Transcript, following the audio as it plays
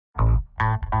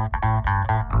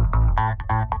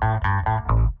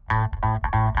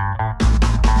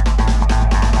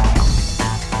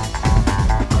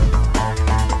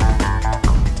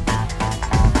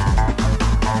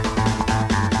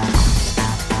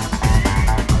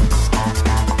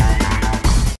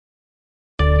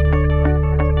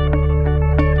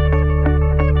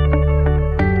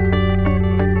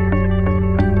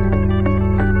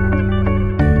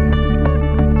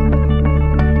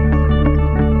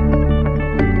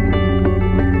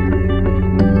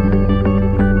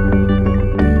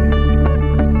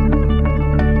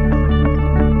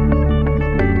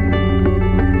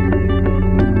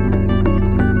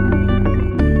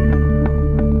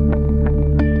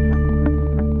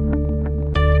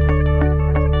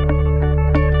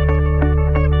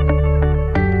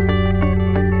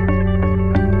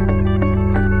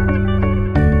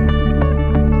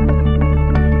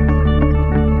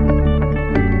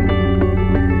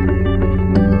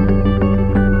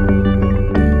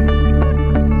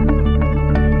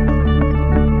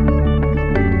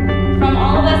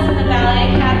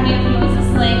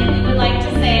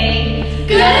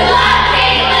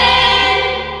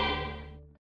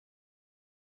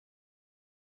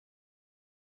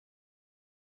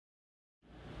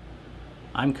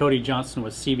I'm Kody Johnson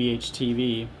with CBH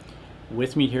TV.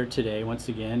 With me here today, once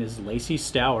again, is Lacey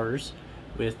Stowers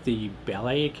with the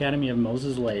Ballet Academy of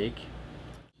Moses Lake.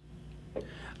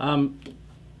 And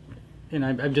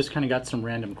I've just kind of got some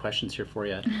random questions here for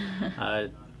you.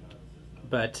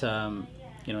 But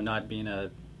you know, not being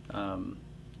a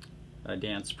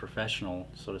dance professional,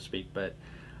 so to speak, but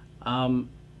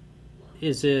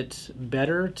is it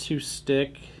better to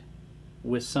stick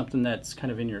with something that's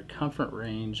kind of in your comfort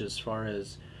range as far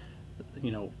as, you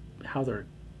know, how they're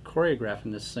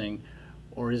choreographing this thing,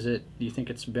 or is it, do you think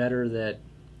it's better that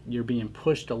you're being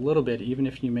pushed a little bit, even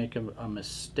if you make a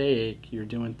mistake, you're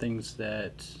doing things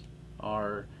that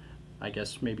are, I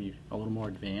guess, maybe a little more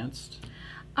advanced?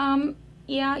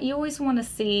 Yeah, you always want to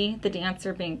see the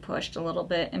dancer being pushed a little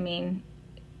bit. I mean,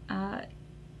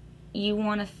 you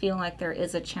want to feel like there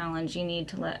is a challenge. You need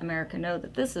to let America know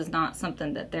that this is not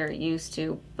something that they're used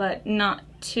to, but not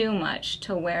too much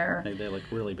to where They look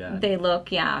really bad. They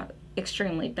look, yeah,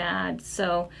 extremely bad.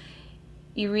 So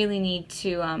you really need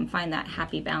to find that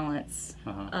happy balance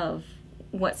of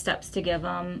what steps to give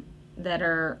them that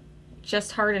are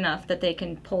just hard enough that they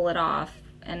can pull it off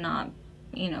and not,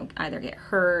 you know, either get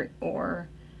hurt or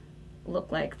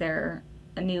look like they're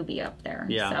a newbie up there.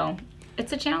 Yeah. So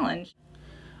it's a challenge.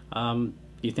 Do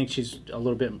you think she's a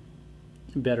little bit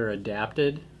better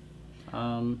adapted?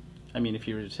 I mean, if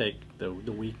you were to take the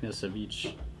weakness of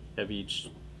each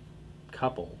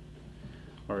couple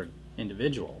or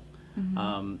individual,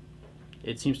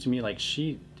 it seems to me like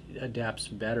she adapts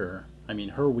better. I mean,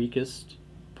 her weakest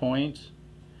point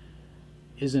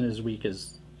isn't as weak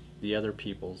as the other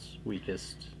people's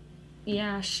weakest.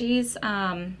 Yeah, she's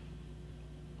I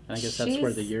guess that's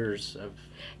where the years of...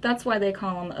 That's why they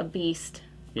call them a beast.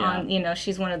 Yeah. You know,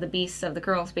 she's one of the beasts of the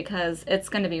girls because it's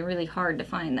going to be really hard to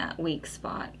find that weak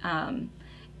spot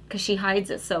because she hides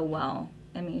it so well.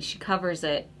 I mean, she covers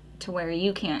it to where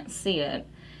you can't see it,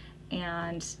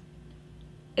 and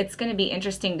it's going to be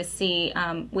interesting to see.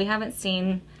 We haven't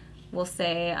seen, we'll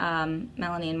say,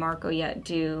 Melanie and Marco yet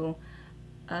do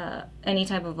any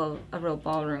type of a real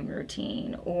ballroom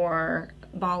routine or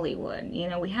Bollywood. You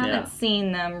know, we haven't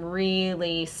seen them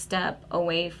really step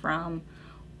away from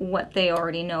what they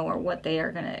already know or what they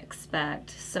are going to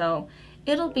expect. So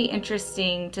it'll be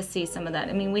interesting to see some of that.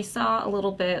 I mean, we saw a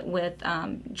little bit with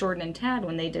Jordan and Tad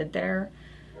when they did their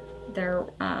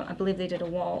I believe they did a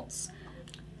waltz,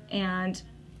 and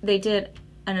they did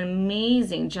an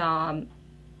amazing job.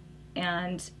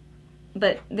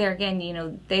 But there again, you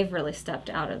know, they've really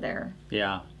stepped out of their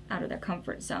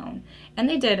comfort zone, and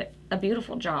they did a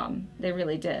beautiful job. They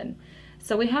really did.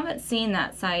 So we haven't seen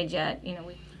that side yet.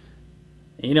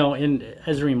 You know, and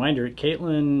as a reminder,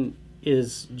 Caitlynn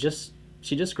is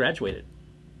she just graduated.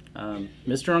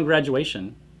 Missed her own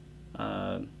graduation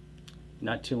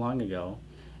not too long ago,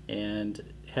 and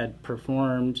had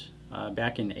performed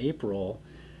back in April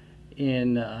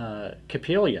in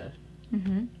Capelia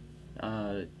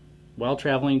while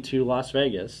traveling to Las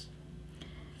Vegas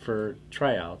for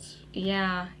tryouts.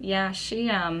 Yeah, she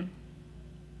and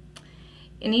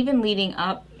even leading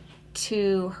up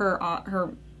to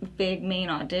her big main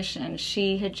audition,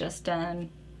 she had just done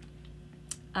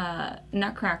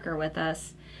Nutcracker with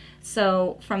us.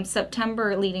 So from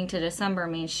September leading to December, I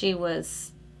mean, she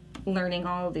was learning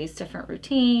all of these different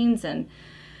routines, and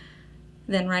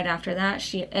then right after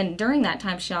that, and during that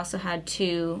time, she also had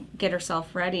to get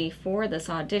herself ready for this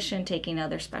audition, taking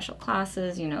other special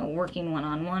classes, you know, working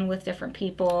one-on-one with different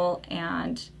people.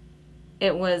 And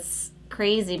it was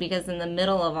crazy because in the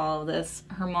middle of all of this,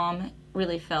 her mom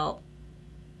really felt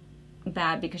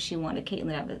bad because she wanted Caitlyn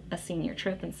to have a senior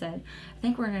trip and said, I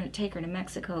think we're going to take her to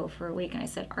Mexico for a week. And I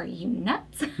said, are you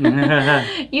nuts?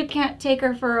 You can't take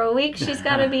her for a week. She's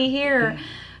got to be here.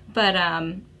 But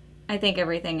I think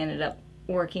everything ended up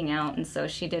working out, and so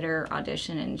she did her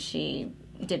audition and she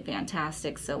did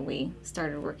fantastic. So we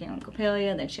started working on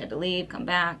Coppelia, then she had to leave, come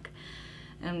back,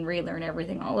 and relearn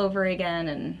everything all over again.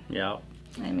 And yeah,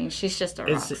 I mean, she's just a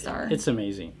rock star. It's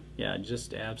amazing. Yeah,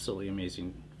 just absolutely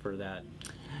amazing for that.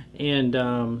 And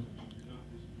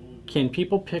can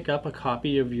people pick up a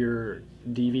copy of your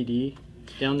DVD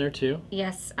down there too?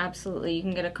 Yes, absolutely. You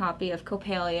can get a copy of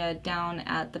Coppelia down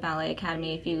at the Ballet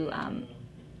Academy if you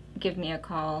give me a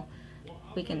call.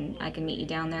 I can meet you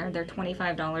down there. They're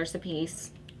 $25 a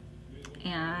piece,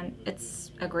 and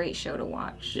it's a great show to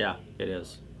watch. Yeah, it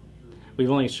is.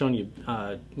 We've only shown you,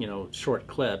 you know, short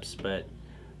clips, but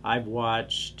I've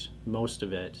watched most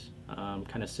of it.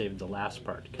 Kind of saved the last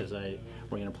part because we're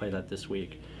going to play that this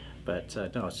week. But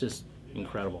no, it's just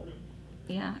incredible.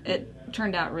 Yeah, it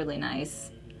turned out really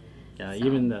nice. Yeah, so.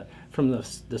 Even from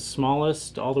the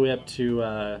smallest all the way up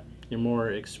to your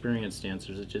more experienced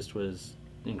dancers, it just was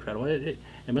incredible. It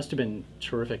must have been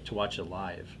terrific to watch it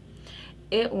live.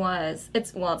 It was.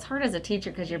 It's hard as a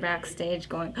teacher because you're backstage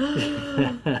going,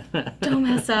 don't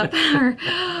mess up, or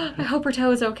I hope her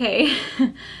toe is okay.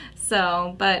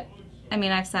 So, but I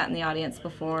mean, I've sat in the audience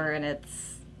before, and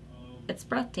it's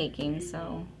breathtaking.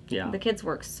 So yeah, the kids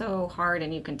work so hard,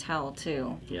 and you can tell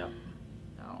too. Yeah.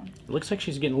 So it looks like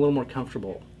she's getting a little more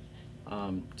comfortable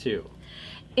too.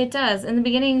 It does. In the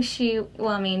beginning, if you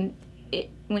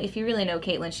really know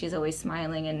Caitlyn, she's always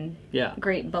smiling and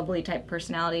great bubbly type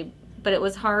personality. But it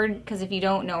was hard because if you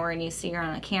don't know her and you see her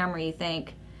on a camera, you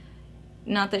think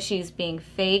not that she's being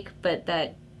fake, but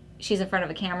that she's in front of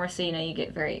a camera, so you know you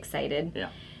get very excited. Yeah.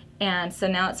 And so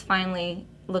now it's finally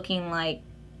looking like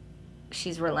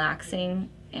she's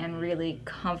relaxing and really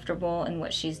comfortable in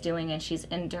what she's doing, and she's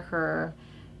into her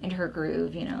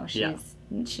groove. You know, she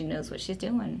knows what she's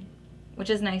doing,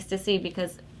 which is nice to see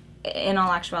because in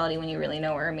all actuality, when you really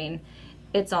know her, I mean,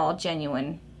 it's all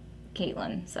genuine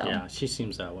Caitlyn. So yeah, she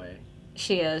seems that way.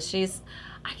 She is.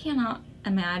 I cannot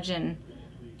imagine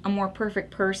a more perfect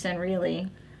person, really.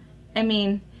 I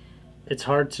mean, it's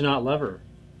hard to not love her.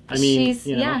 I mean, she's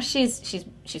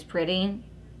pretty.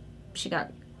 She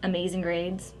got amazing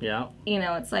grades. Yeah. You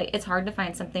know, it's like it's hard to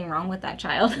find something wrong with that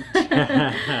child.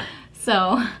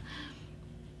 So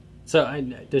I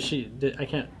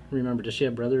can't remember. Does she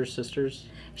have brothers or sisters?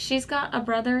 She's got a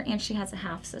brother and she has a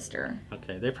half sister.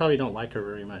 Okay, they probably don't like her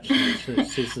very much.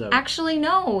 Actually,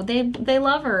 no, they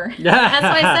love her. That's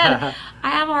why I said I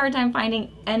have a hard time finding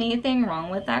anything wrong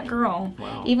with that girl.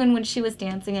 Wow. Even when she was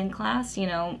dancing in class, you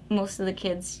know, most of the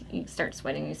kids, you start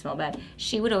sweating, you smell bad.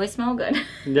 She would always smell good.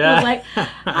 Yeah. I was like,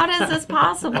 how does this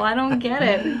possible? I don't get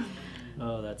it.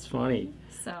 Oh, that's funny.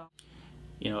 So,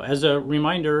 you know, as a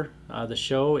reminder, the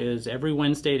show is every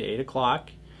Wednesday at 8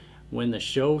 o'clock. When the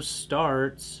show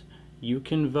starts, you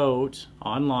can vote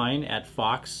online at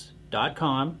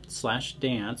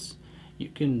fox.com/dance. You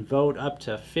can vote up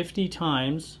to 50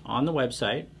 times on the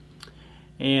website.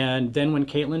 And then when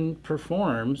Caitlyn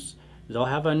performs, they'll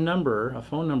have a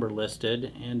phone number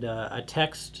listed, and a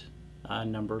text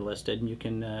number listed. And you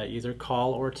can either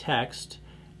call or text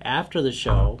after the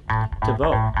show to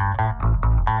vote.